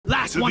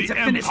Just want to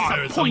finish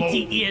as a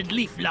pointy-eared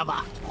leaf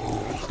lover.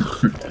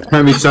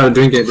 Let me try to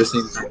drink it at the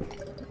same time.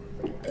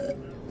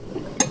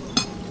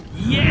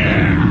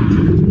 Yeah!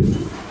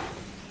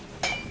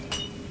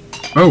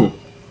 Oh!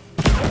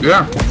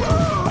 Yeah!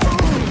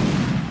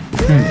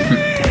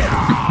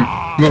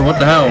 Well, what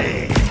the hell?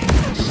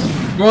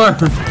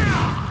 What?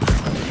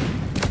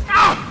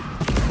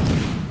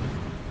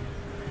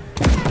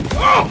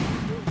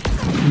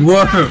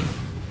 Whoa!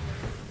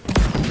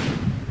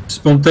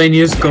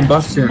 Spontaneous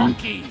combustion.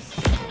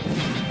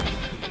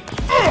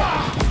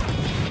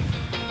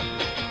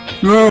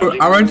 Whoa!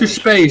 I went to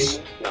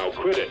space. Now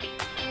quit it.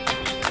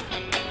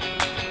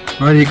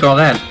 What do you call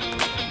that?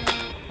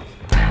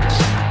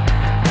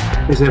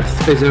 Is it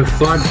a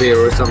fart beer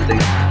or something?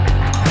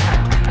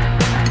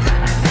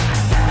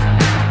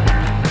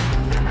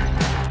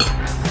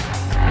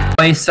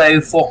 Why so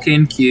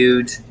fucking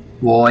cute?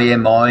 Why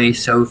am I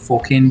so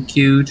fucking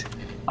cute?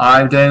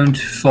 I don't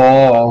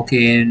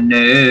fucking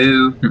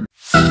know.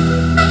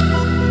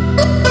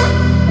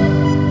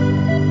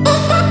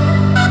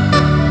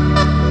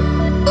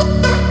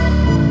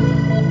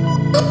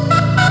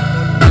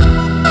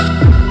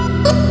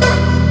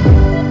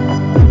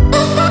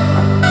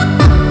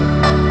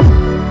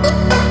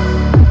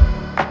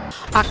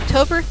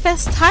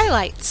 Oktoberfest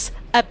highlights: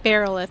 a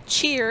barrel of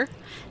cheer,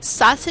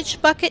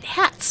 sausage bucket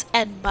hats,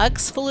 and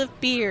mugs full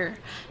of beer.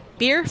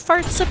 Beer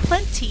farts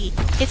aplenty,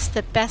 it's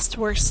the best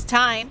worst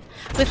time.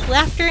 With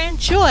laughter and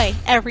joy,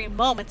 every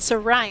moment's a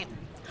rhyme.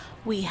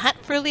 We hunt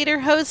for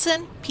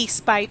lederhosen, piece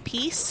by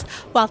piece,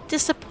 while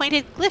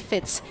disappointed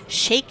glyphids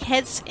shake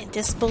heads in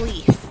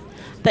disbelief.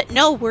 But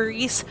no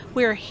worries,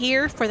 we're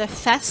here for the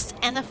fest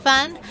and the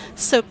fun,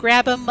 so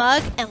grab a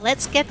mug and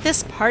let's get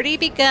this party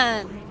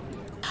begun.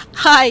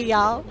 Hi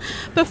y'all!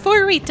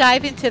 Before we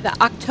dive into the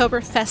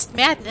Oktoberfest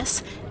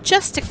madness,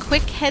 just a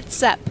quick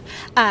heads up.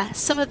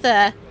 Some of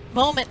the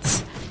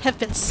moments have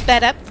been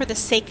sped up for the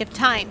sake of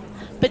time,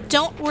 but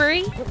don't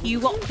worry, you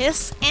won't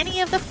miss any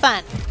of the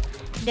fun.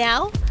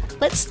 Now,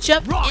 let's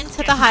jump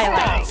into the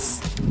highlights.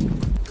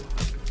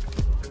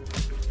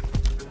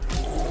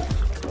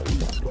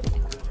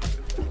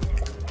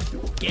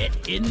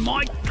 Get in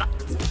my gut.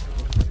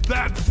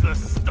 That's the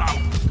stuff.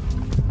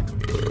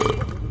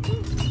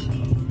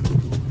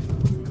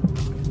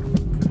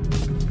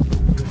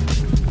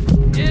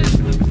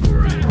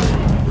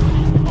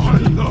 I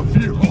love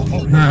you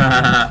all.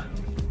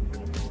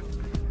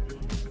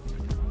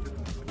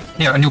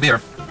 Here, a new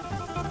beer.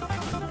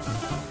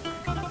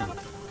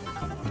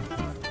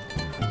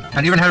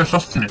 And even had a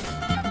sauce in it.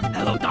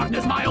 Hello,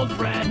 darkness, my old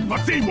friend. For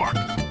teamwork.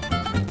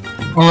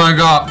 Oh my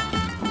god.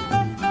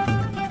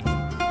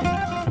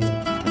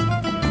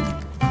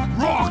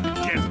 Rock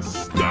and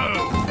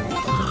stone.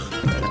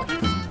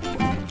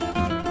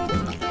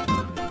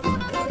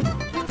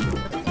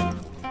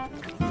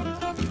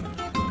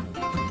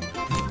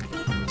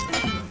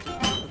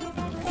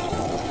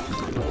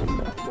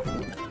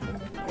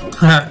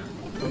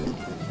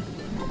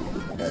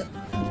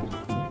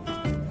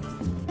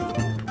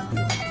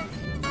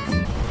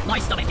 My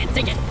stomach can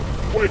take it.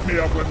 Wake me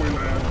up when we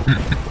land.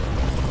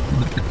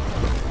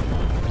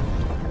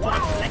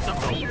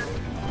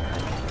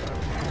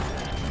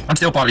 I'm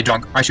still partly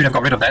drunk. I should have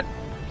got rid of that.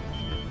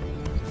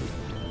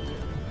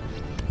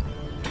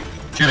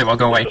 Surely will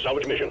go away. The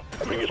salvage mission.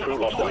 A previous crew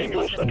lost the main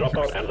mules, the drop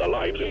pod, and their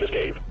lives in this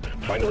cave.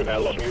 Find and repair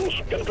lost mules,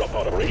 get the drop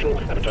pod operational,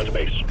 and return to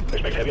base.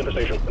 Expect heavy on the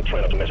station, and try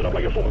not to mess it up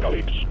like your former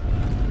colleagues.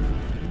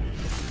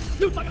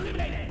 Looks like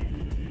eliminated.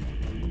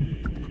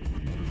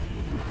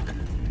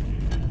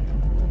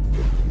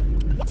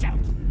 Watch out.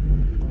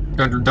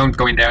 Don't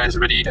go in there, it's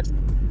already eaten.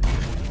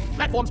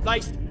 Platforms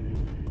placed.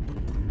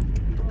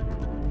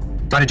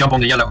 Try to jump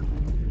on the yellow.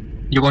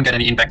 You won't get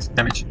any impact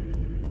damage.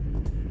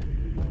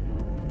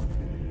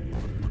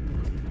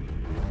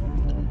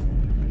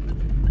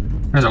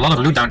 There's a lot of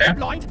loot down there.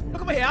 Blind.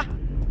 Look over here.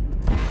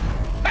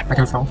 I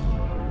can fall.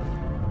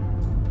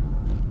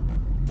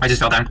 I just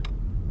fell down.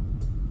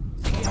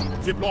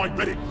 Zip line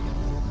ready.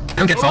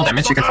 Don't get fall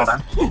damage, you can fall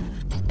down.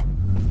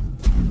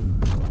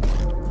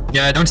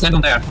 Yeah, don't stand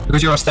on there,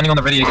 because you are standing on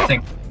the radiator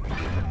thing.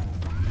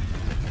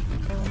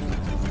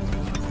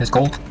 It's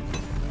cold.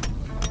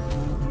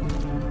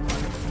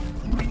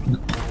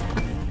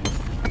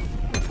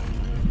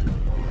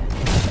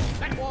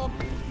 Platform.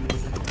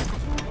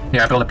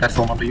 Yeah, I built a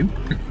platform onto you.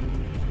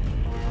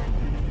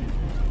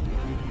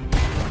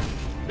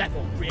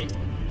 Platform create.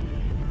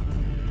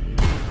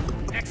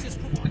 Access.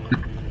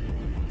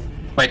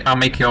 Wait, I'll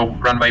make your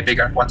runway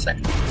bigger. 1 sec.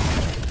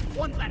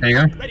 One platform There you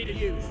go. ready to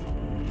use.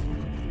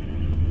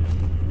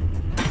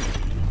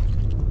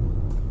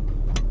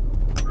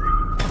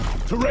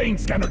 Terrain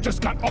scanner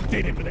just got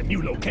updated with a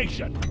new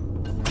location.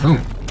 Ooh.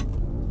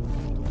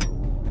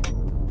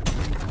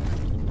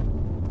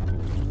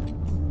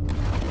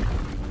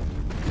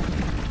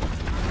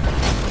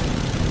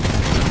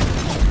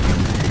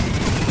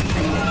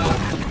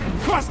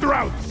 Cluster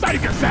out!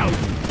 Psych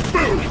yourself!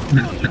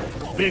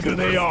 Boom! Bigger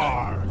they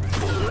are.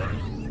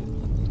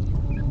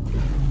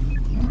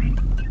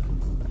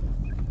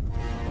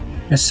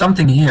 There's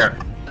something here.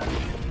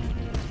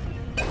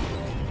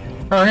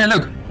 Oh yeah,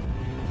 look.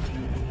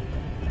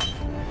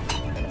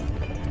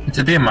 It's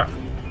a beer mug.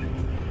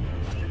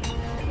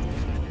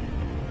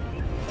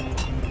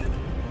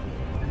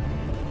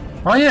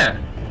 Oh yeah.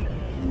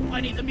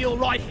 I need the mule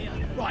right here,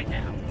 right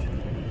now.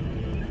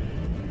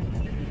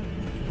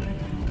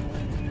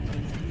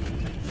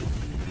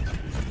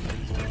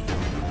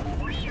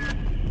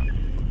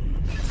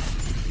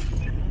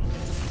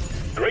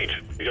 Great,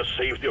 you just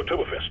saved the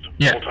Oktoberfest.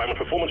 Yeah. All time and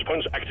performance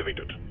points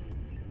activated.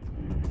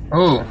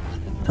 Oh,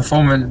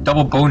 performance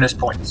double bonus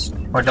points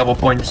or double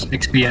points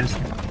experience.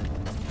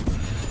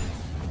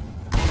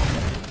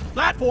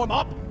 Platform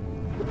up.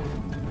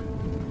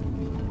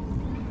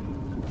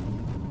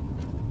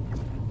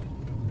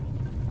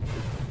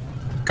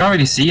 Can't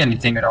really see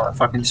anything at all. The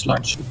fucking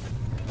sludge.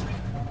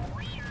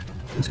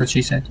 That's what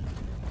she said.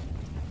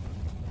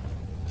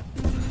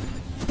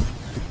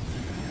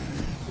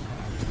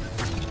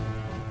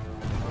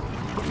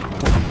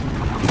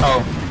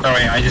 Oh,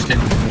 sorry, I just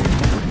didn't.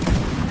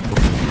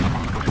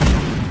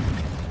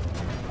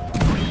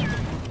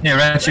 Yeah,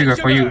 red sugar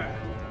for you.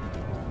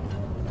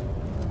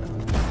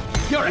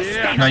 You're a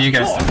stain No, of you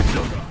guys.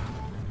 blood.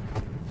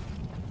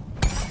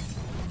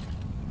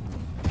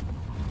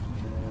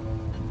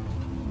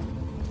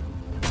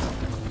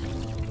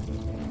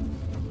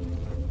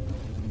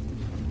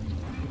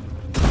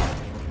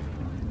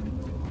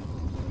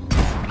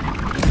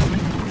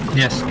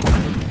 Yes.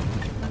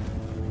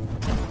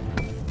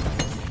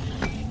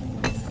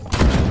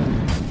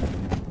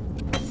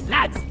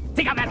 Lads,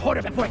 take out that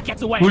hoarder before it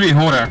gets away. Holy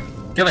hoarder.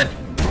 Kill it.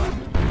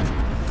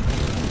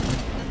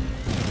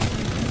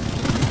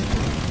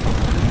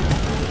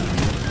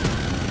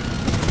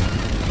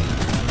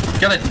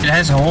 Kill it. It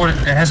has a hoarder.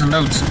 It has a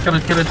load. Kill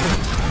it. Kill it.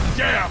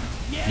 Damn.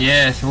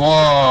 Yes.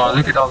 Whoa.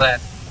 Look at all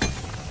that.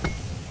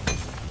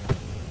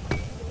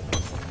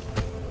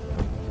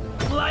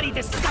 Bloody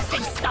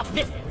disgusting stuff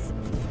this is.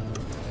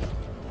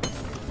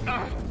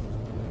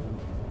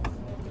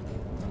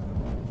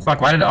 Fuck,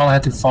 why did it all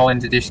have to fall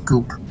into this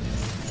goop?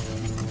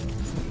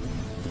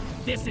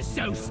 This is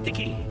so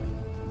sticky.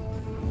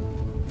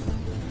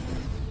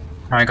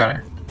 I got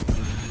it.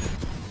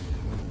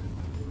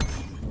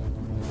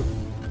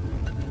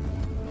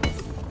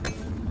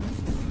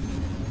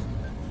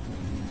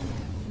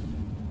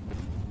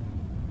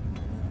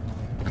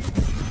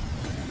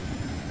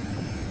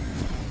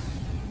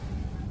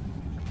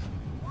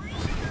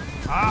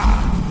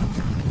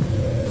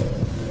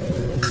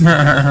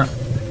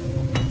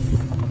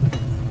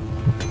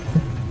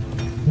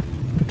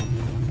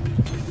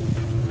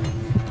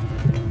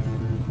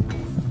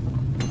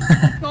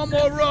 No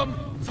more room.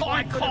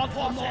 Time called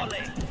for Molly.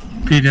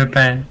 Peter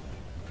Pan.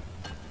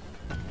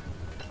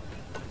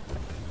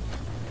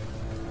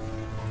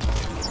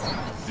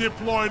 Zip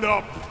line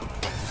up.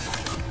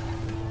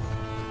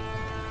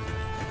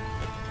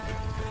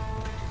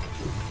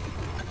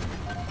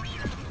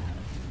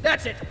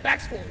 That's it.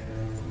 Back's full.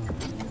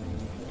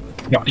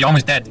 You're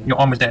almost dead. You're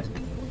almost dead.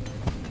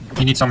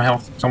 You need some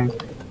health. Some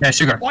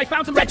sugar. Oh, I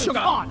found some red sugar.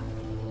 On.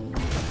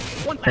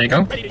 One There you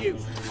go. ready to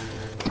use.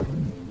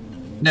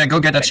 Yeah, go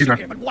get that sugar.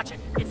 Here, but watch it.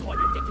 It's all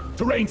addictive.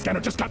 Terrain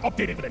scanner just got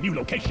updated with a new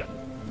location.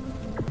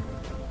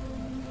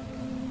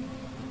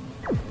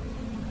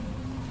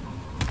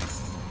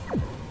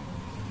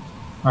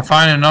 I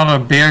find another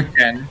beer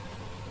can.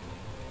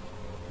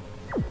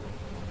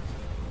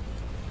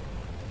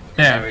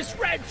 There Yeah, is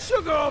red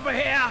sugar over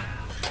here.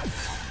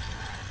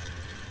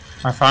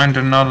 I find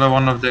another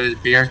one of those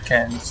beer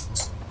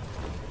cans.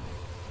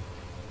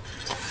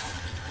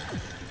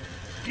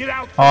 Get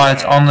out. Oh,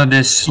 it's under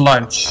this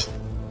sludge.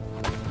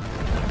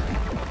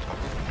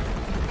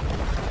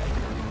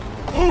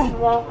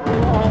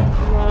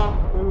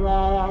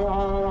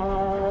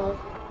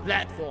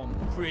 Platform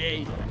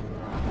created.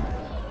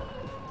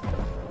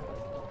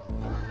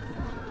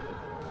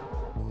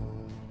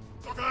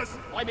 Suckers!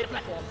 I made a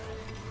platform.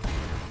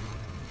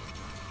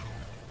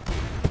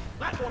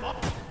 Platform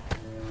up.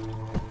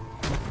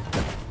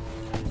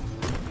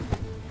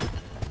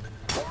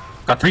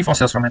 Got 3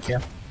 fossils from it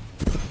here.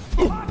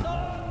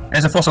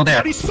 There's a fossil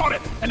there. He saw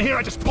it, and here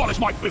I just polish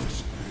my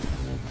boots.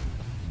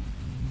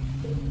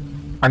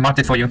 I marked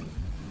it for you.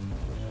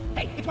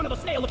 Hey, it's one of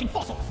those snail-looking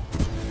fossils.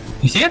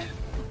 You see it?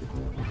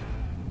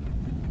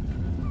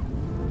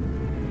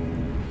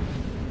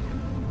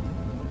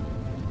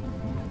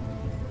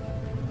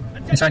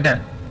 It's right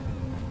there.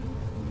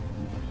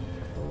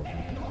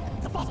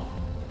 It's a fossil.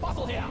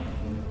 Fossil here.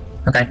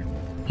 Okay.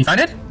 You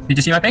find it? Did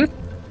you see my ping?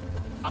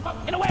 Up,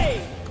 and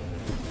away.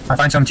 I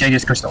find some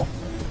Jadius crystal.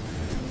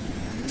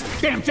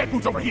 Damn jet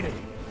boots overheated.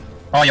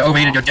 Oh, you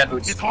overheated your jet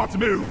boots. It's hard to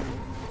move.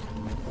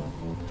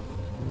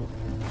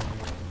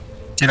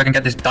 See if I can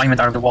get this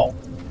diamond out of the wall.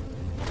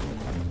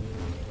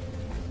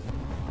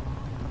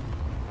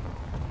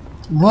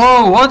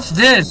 Whoa, what's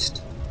this?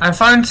 I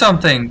found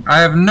something. I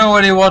have no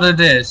idea what it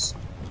is.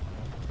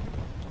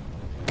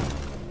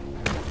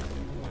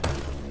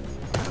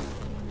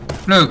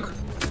 Look.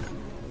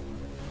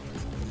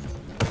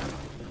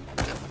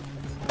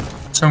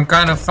 Some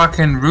kind of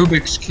fucking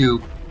Rubik's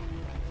Cube.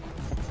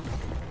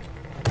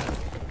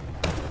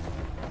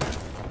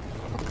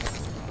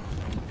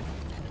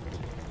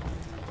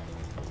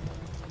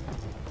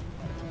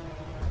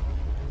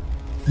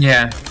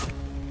 Yeah.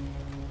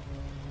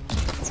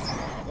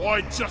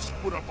 I just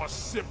put up a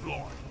zip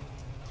line.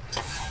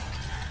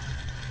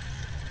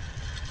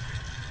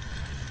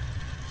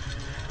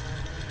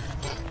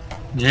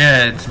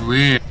 Yeah, it's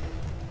weird.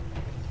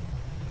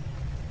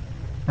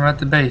 We're at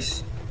the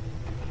base.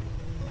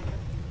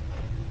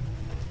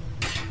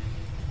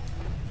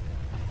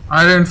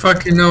 I don't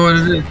fucking know what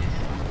it is.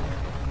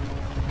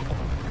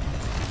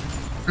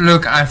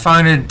 Look, I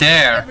found it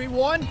there.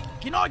 Everyone,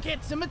 can I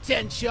get some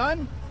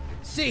attention?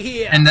 See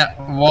here. In that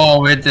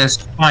wall with the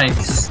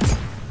spikes.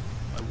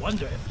 I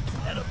wonder if it's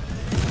edible.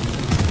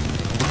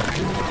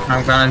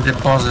 I'm gonna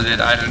deposit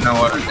it. I don't know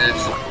what it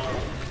is.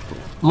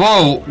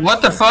 Whoa,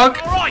 what the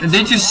fuck?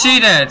 Did you see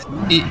that?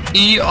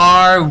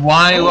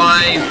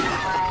 E-R-Y-Y.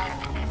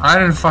 I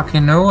don't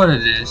fucking know what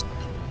it is.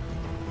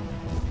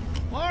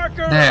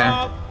 Marker There.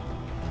 up.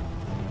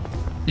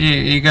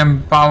 You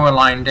can power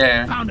line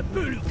there. Found a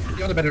voodoo.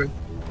 You're on the battery.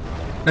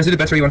 Let's do the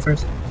battery one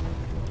first.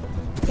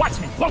 Watch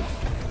me float.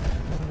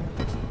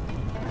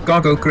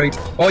 Cargo crate.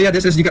 Oh yeah,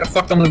 this is, you gotta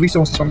fuck ton of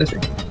resources from this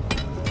thing.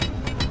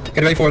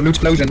 Get ready for a loot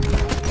explosion.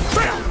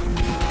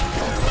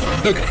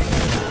 Look.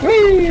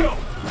 Whee!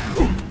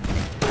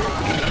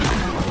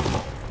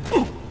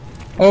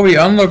 Oh, we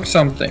unlocked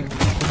something.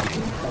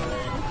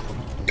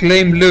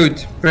 Claim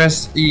loot.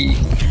 Press E.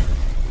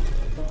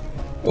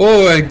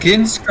 Oh, a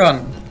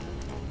Ginscan.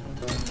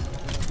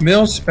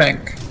 Mill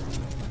spank.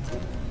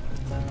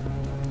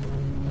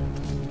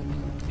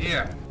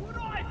 Here.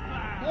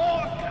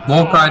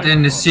 Walk out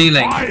in the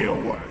ceiling.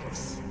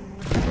 Fireworks.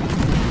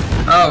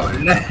 Oh.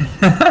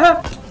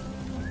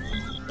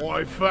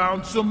 I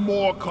found some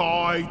more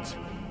kite.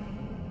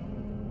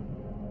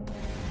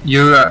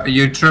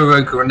 You threw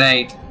a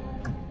grenade.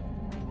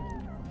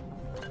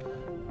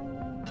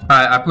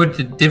 I put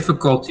the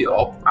difficulty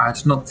up.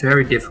 It's not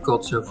very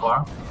difficult so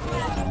far.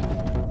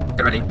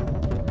 Get ready.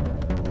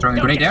 Throwing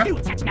a grenade there.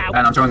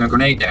 And I'm throwing a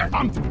grenade there.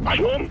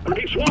 Swarm,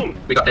 repeat swarm.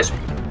 We got this.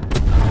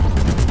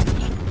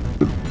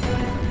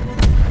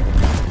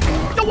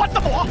 You want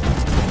the more?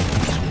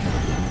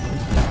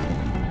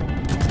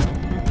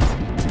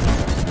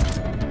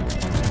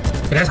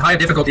 It has higher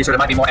difficulty, so there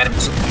might be more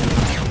enemies.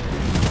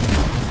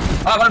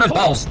 Oh, one of those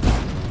balls!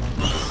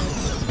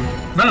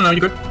 No,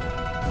 you're good.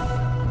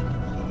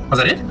 Was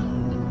that it?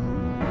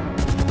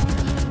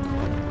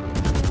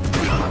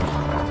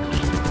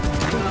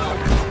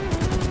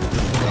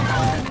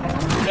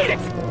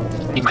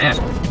 Eat my ass.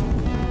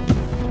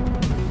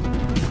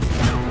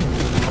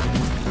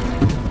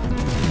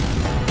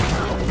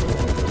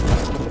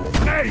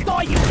 Hey!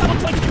 Die, you double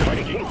click.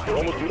 Fighting team, you're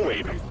almost through the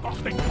wave.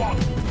 Disgusting bug.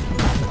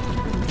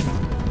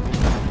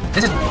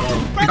 This is... We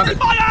got Friendly it.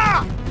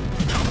 fire!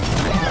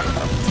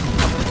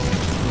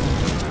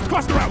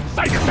 Cluster out!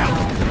 Save yourself!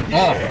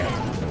 Oh!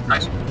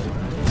 Nice.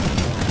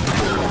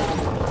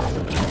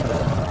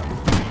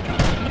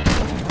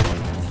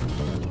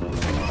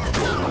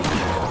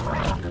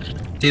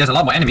 See, there's a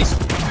lot more enemies.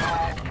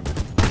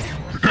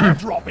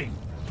 Dropping.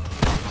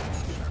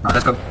 Alright,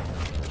 let's go.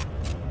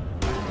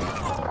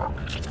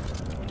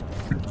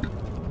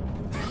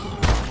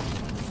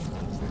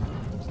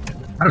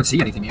 I don't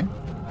see anything here.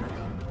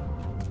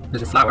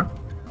 There's a flower.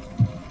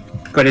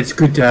 But it's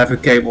good to have a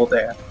cable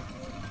there.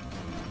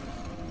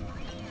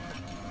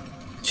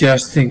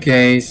 Just in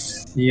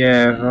case.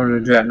 Yeah, for the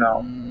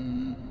dreadnought.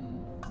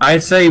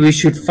 I'd say we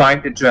should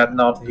fight the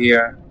dreadnought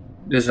here.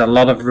 There's a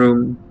lot of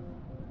room.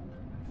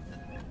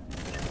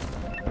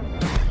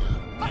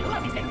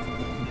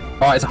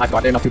 Oh, it's a hive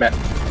guard, they're not too bad.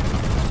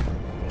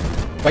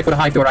 Wait for the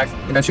hive to arrive,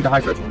 and then shoot the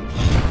hive first.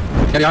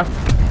 There they are.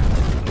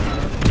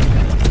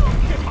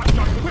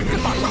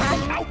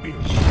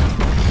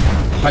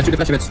 Right, shoot the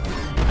flashy bits.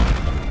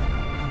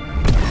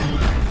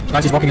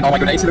 Nice, he's walking in all my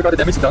grenades, look at the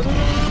damage he does.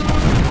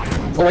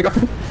 Oh my god.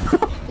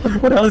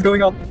 What the hell is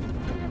going on?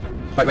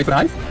 Right, wait for the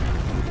hive.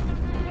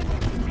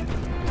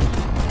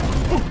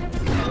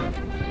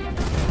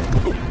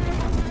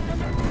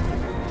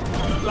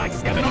 Like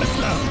stepping on a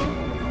slope.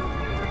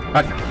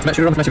 Right, smash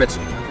her on the flashy bits.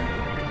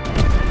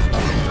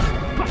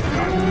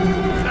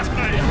 That's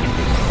good.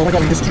 Oh my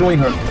god, I'm destroying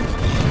her.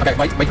 Okay,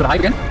 wait for the hive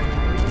again.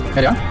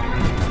 There they are.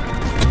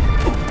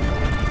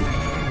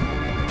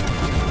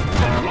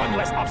 One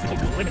less obstacle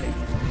to eliminate.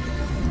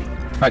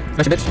 Right,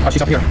 flashy bits. Oh,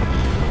 she's up here.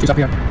 She's up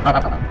here.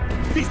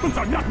 Up. These boots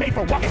are not made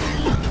for walking.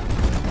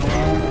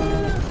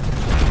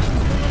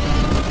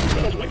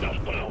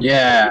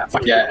 Yeah,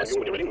 fuck yes.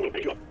 When you're ready, we'll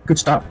pick you up. Good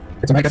stuff.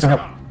 Get some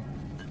help.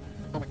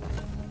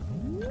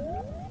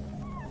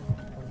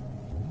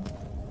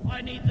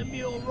 I need the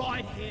mule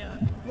right here,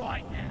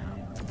 right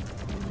now.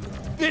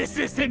 This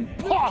is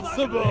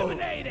impossible!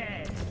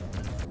 Eliminated!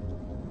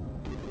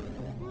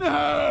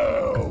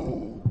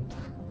 No!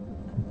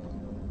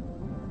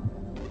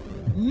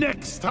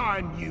 Next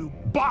time, you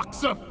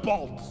box of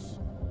bolts!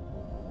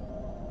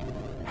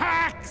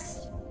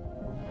 Hacks!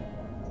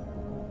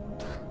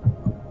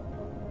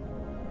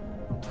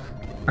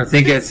 I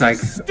think it's like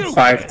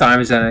 5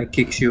 times and it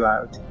kicks you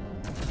out.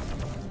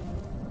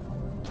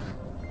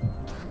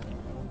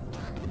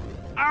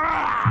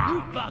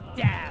 You buck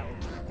down!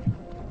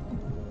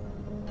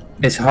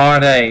 It's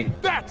hard, eh?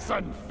 That's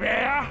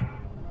unfair!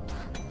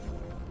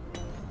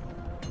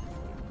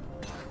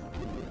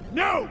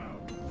 No!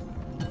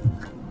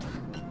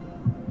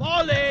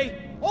 Molly,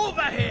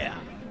 over here!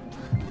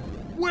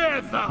 Where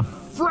the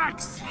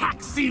frack's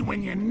Haxie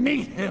when you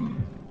need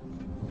him?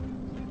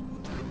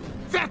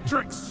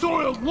 Thetric's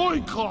soiled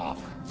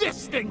loincloth!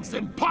 This thing's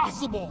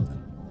impossible!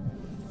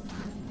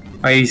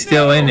 Are you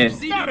still in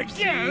it? Not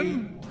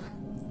again!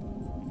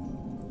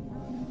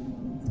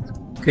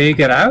 Can you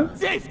get out?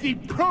 Safety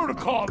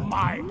protocol,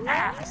 my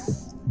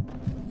ass!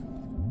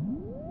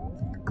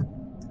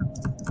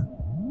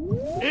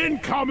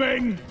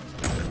 Incoming!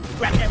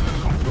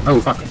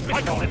 Oh, fuck.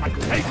 I call it my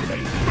grenade.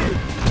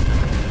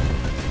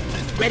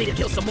 Ready to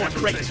kill some more,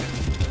 great.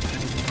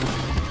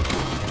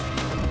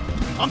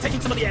 I'm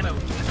taking some of the ammo.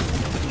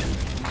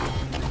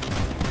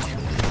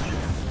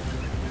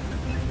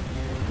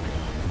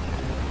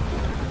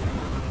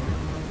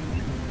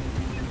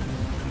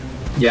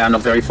 Yeah, I'm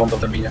not very fond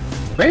of them either.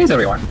 Where is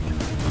everyone?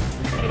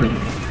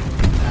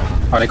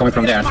 Are they coming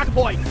from there?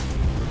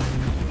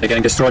 They're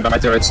getting destroyed by my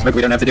turrets. Look,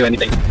 we don't have to do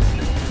anything.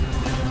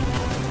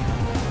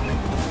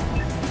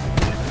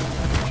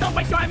 Don't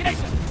waste your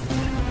ammunition!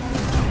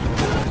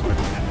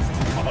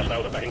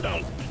 Hostiles are backing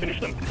down. Finish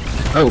them.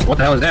 Oh, what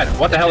the hell is that?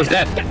 What the hell is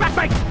that? Get back,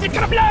 mate! It's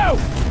gonna blow!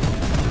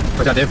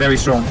 Watch out, they're very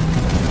strong.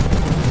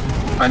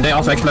 And they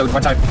also explode.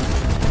 Watch out.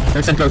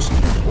 Don't stand close.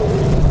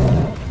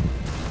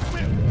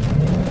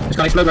 It's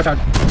gonna explode, watch out.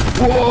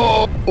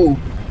 Whoa!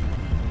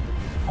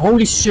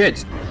 Holy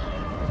shit!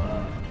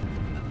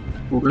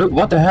 Look,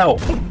 what the hell?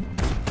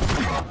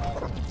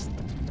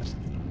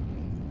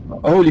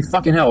 Holy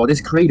fucking hell, this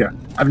crater.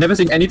 I've never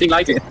seen anything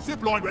like it.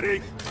 Zip line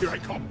ready. Here I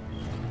come.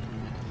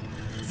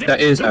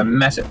 That is a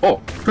massive... Oh,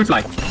 fruit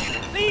fly.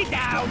 Lead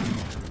down!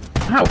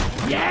 How?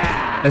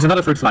 Yeah! There's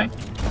another fruit fly.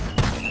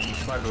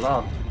 Quite a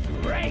lot.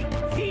 Great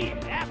team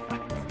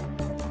effort!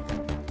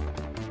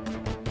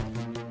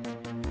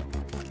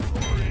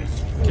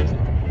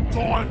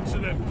 Time to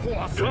the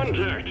boss.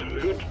 Contact.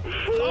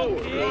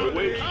 4,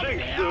 wait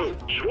 6,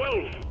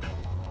 12.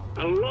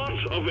 A lot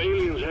of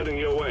aliens heading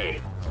your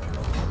way.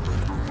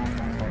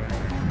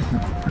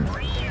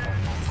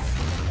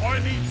 I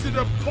need to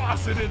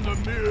deposit in the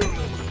mill.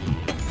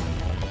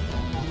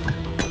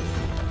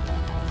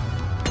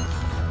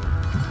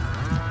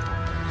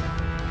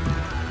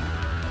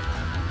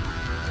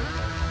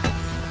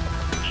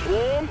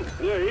 Swarm,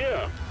 they're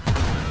here.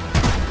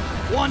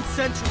 One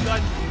sentry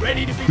gun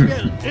ready to be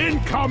built.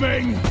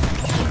 Incoming!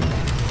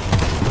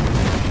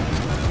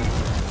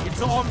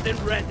 It's armed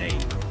and ready.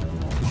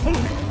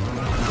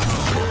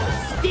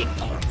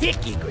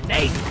 Sticky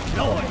grenade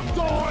deployed.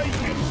 Die,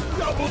 you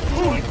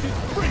double-jointed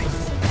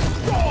priest!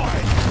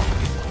 Die!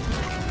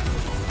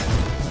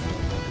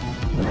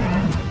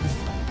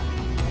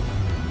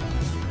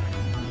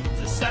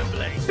 It's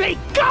assembling. Be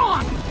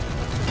gone!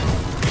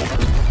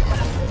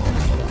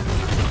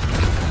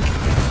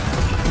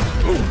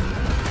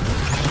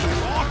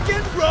 Rock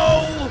and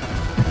roll!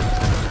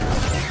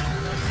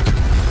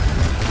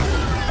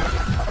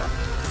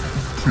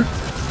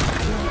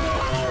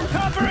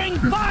 Covering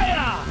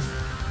fire!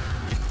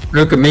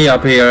 Look at me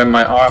up here in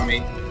my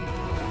army.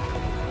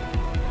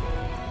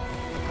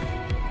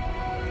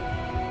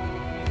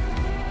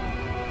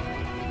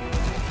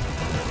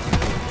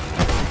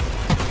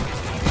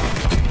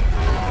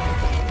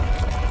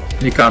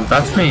 You can't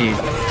touch me.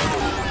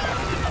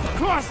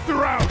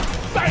 Cluster out!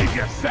 Save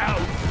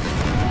yourself!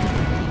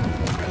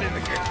 I never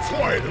get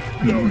tired of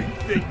blowing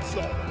things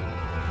up.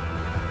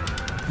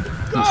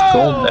 It's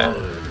cold there.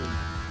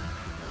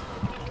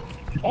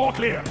 All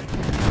clear.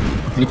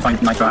 We need to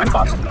find nitro and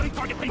fast. Look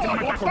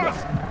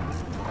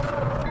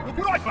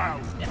what I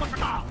found!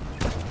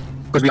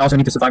 Because we also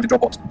need to survive the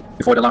drop pod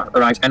before it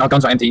arrives. And our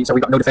guns are empty, so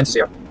we've got no defenses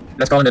here.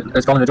 Let's call in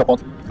the drop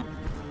pod.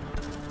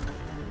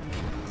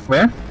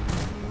 Where?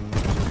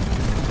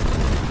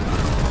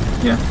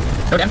 Yeah.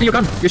 Don't empty your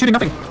gun. You're shooting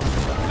nothing.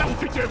 That'll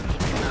fit you!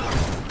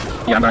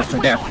 Yeah, I'm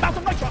right there.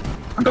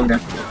 I'm going there.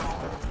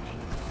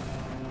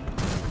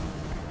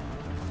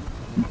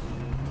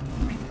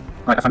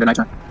 Right, I found the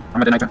nitro.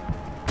 I'm at the nitro.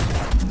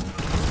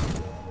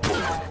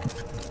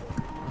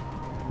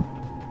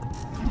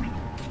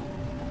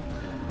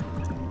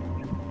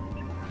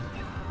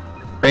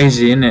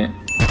 Crazy, innit?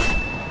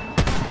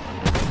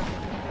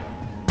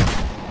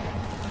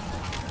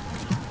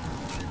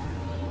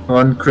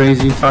 One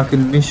crazy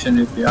fucking mission,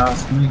 if you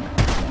ask me.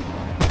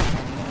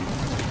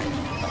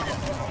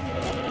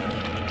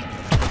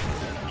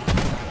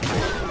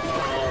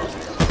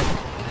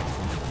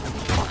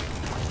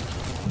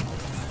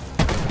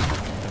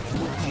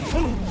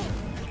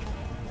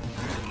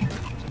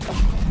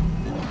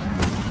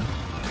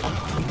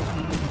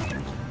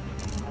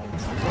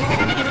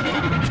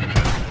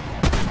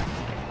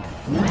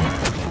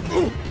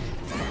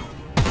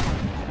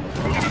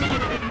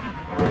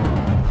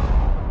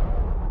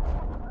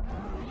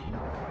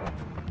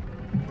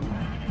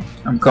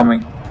 I'm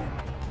coming.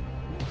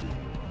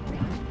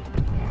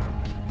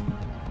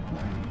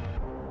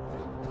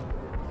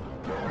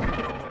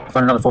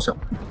 Found another fossil.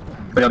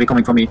 But they'll be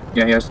coming from me.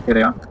 Yeah, here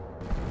they are.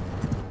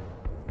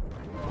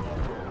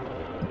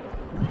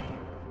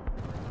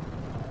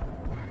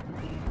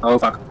 Oh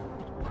fuck.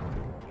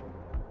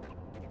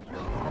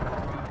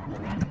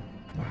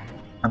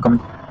 I'm coming.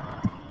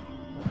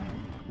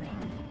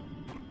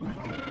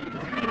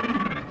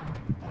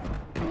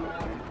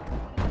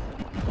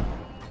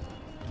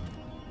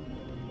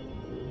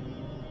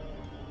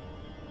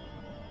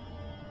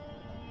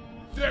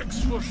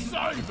 Thanks for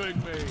saving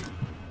me.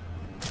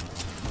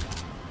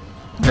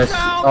 Yes.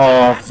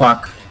 Oh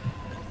fuck.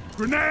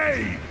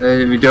 Grenade!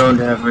 We don't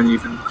have an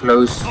even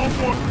close. No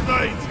more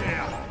grenades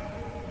here.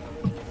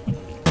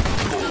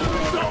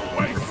 Don't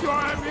waste your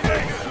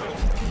ammunition.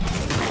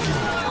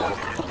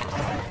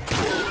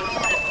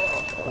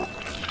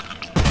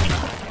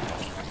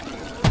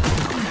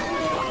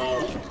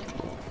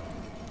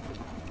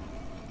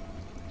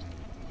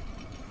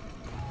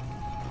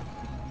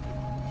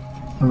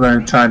 I'm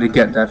gonna try to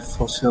get that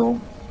fossil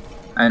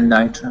and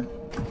nitra.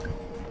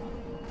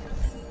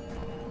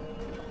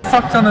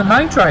 Fuck on a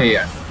nitra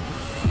here.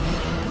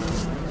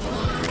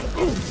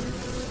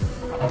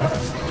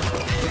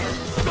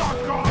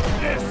 Suck on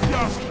this,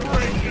 you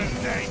freaking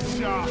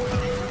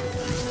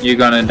nature. You're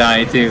gonna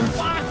die too.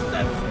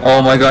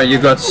 Oh my god, you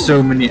got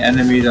so many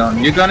enemies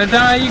on. You're gonna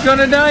die, you're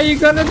gonna die, you're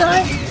gonna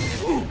die.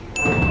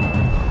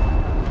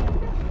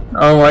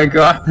 Oh my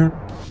god.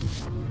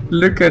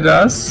 Look at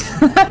us.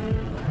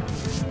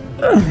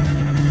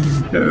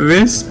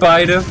 With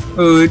spider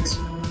food.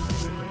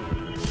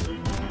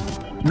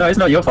 No, it's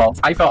not your fault.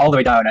 I fell all the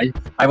way down.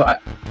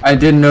 I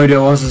didn't know there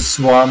was a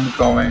swarm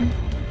coming.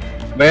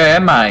 Where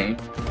am I?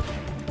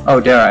 Oh,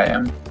 there I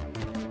am.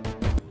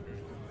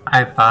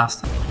 I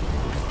passed.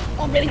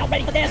 I'm really not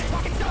ready for this.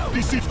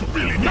 This is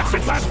really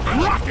nothing less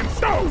than rock and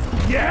stone.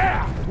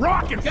 Yeah,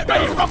 rock and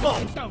stone.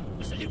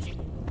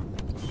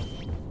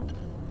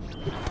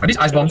 Are these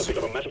ice bombs? Pick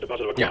up a massive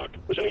deposit of Yeah. Clark.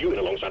 We're sending you in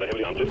alongside a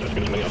heavily armed lift as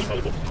many as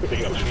possible. We're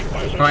picking up speed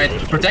fires. Alright,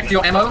 protect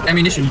your ammo,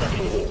 ammunition.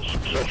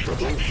 Search for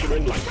blue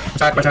shimmering light.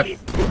 Watch out.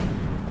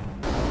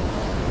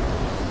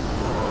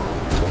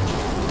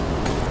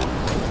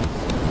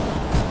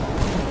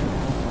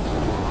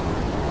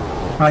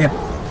 Oh yeah.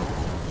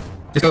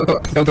 Just go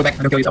back.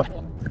 Don't kill yourself.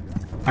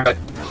 Alright.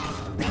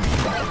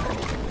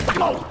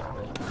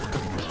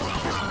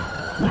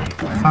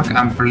 Fuck,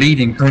 I'm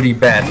bleeding pretty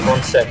bad.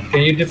 1 sec.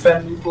 Can you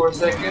defend me for a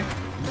second?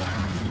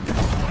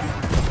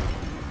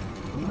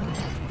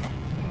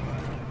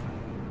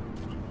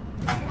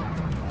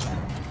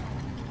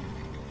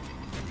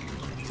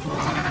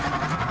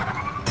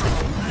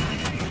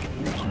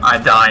 I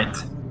died.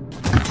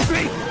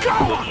 Be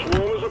gone.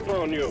 Swarm is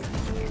upon you.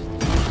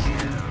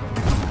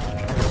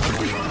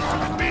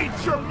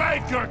 Meet your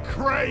maker,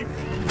 Crave.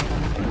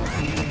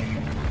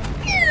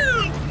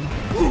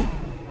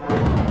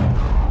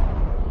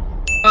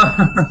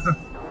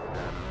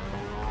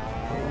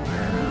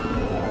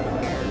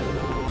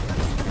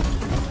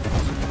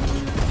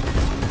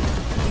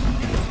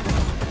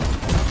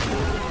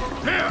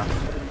 Here,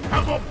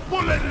 have a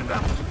bullet in the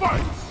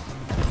face.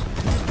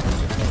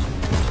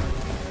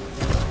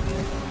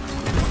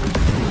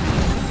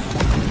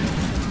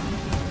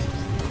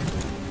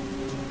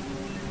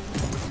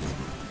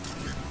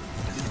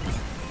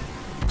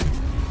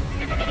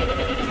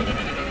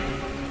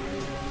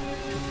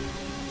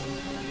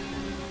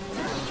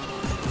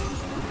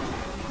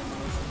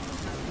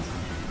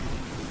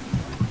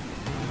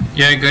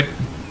 Yeah, good.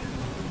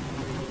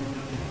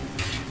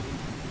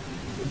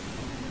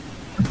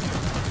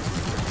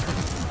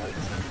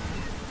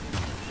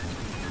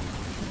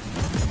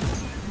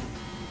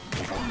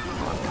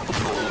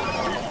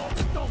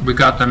 We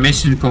got the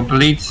mission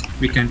complete.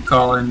 We can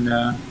call in.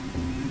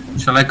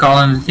 Shall I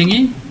call in the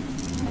thingy?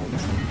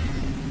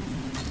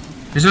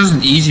 This was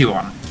an easy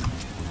one.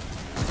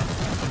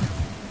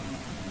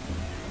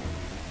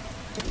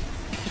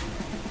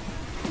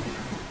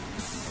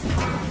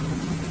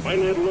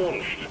 Minehead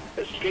launched.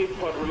 Escape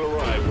pod will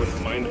arrive when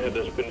Minehead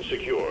has been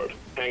secured.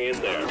 Hang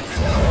in there.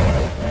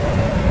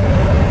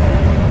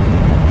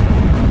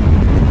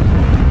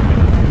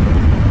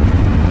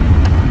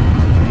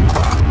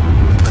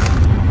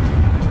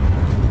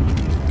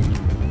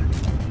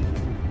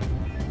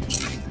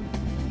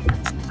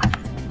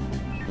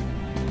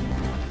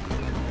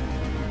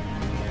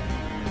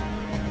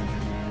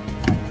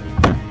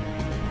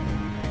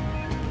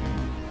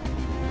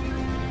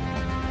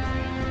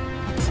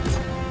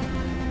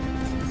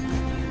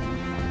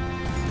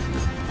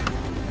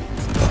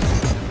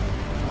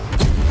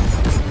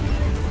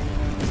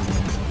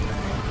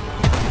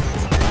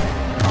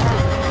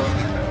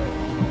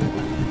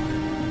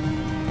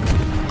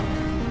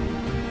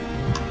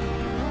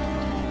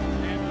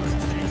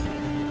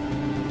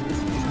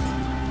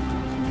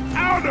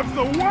 Out of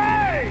the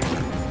way!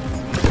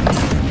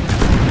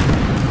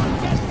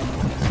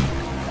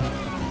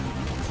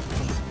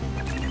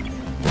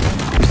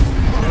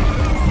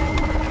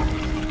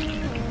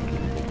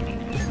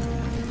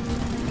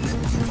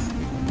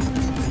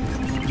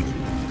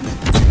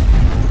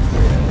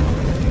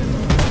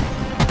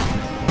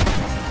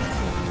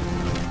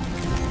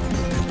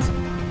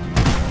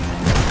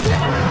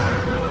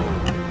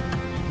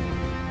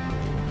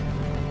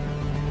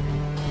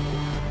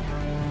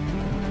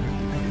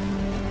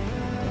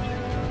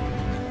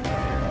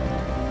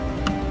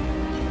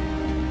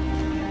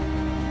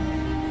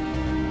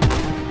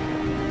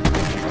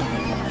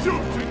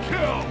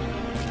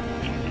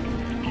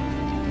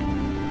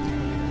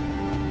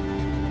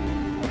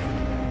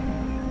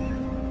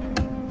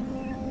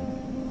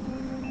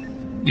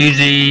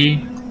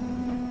 Easy.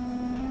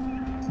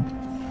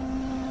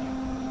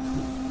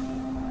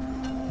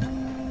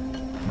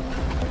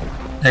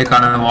 They're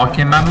gonna walk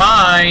in my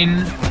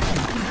mind.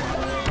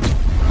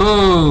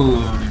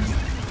 Boom.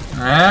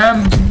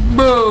 And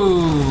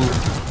boom.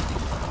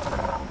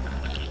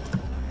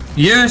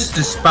 Use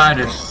the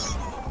spiders.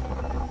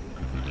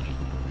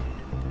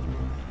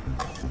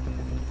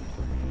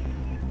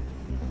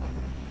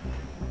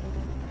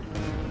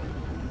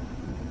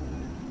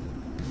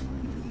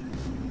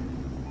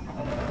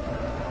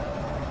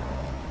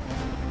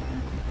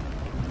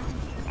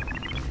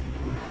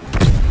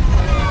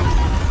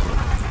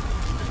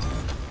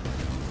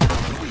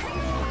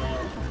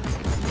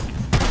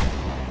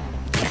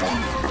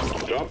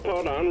 Drop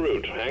pod en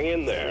route. Hang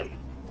in there.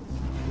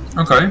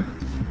 Okay.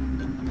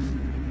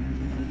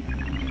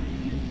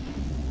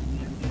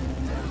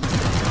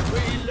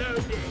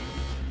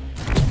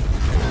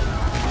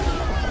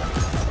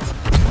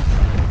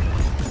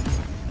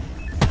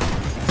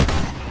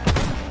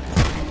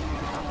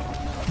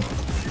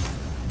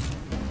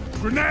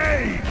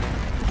 Grenade!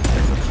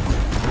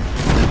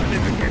 I'm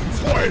even getting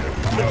tired of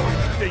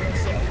blowing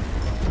things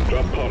up.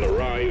 Drop pod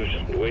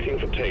arrived, waiting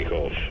for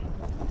takeoff.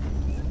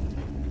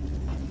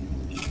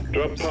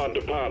 Drop pod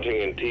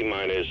departing in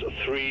T-minus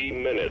 3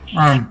 minutes.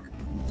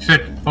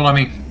 Shit, follow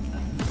me.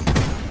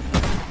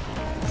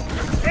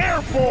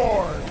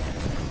 Airborne!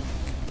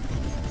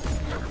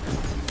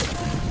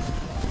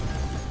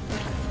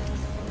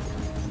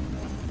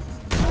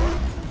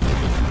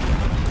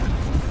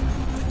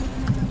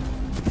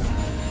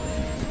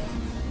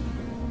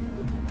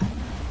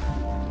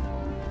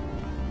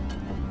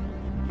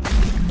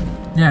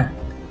 Yeah.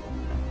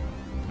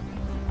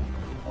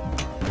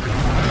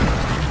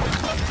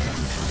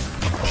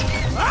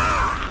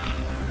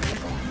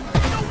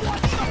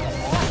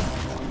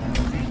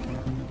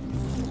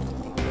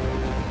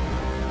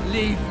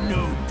 Leave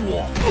no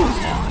dwarf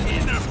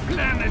in a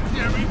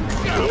planetary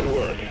Good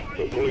work.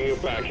 We're pulling you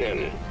back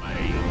in.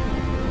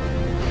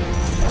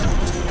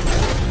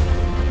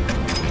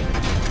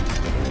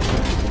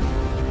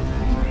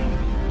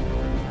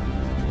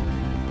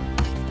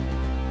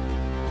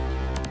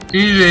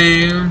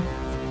 Easy.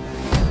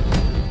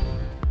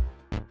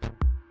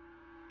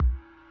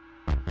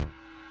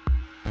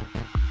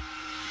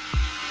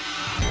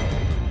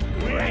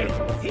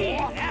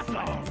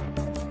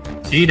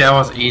 See, that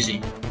was easy.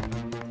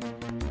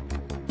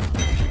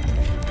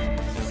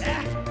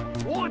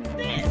 What's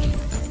this?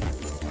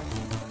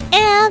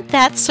 And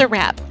that's a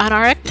wrap on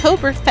our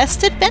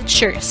Oktoberfest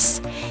adventures.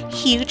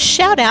 Huge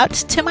shout out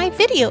to my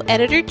video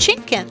editor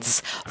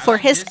Jenkins for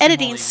his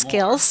editing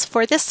skills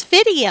for this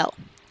video.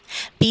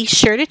 Be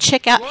sure to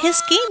check out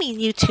his gaming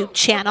YouTube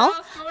channel.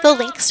 The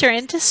links are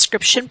in the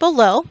description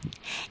below.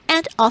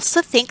 And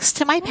also thanks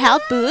to my pal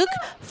Bughy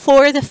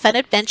for the fun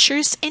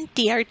adventures in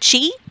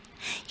DRG.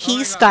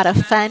 He's got a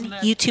fun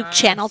YouTube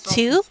channel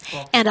too,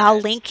 and I'll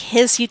link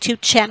his YouTube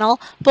channel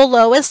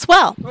below as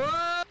well.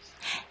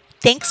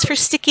 Thanks for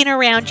sticking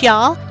around,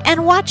 y'all,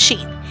 and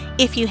watching.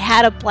 If you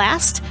had a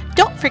blast,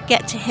 don't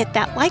forget to hit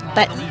that like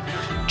button,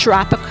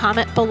 drop a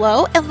comment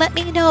below, and let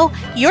me know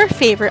your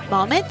favorite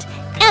moment.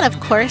 And of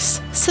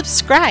course,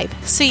 subscribe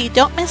so you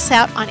don't miss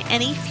out on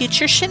any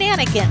future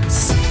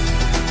shenanigans.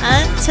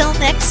 Until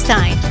next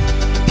time,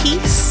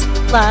 peace,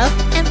 love,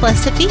 and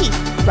blessed be.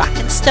 Rock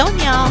and stone,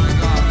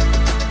 y'all.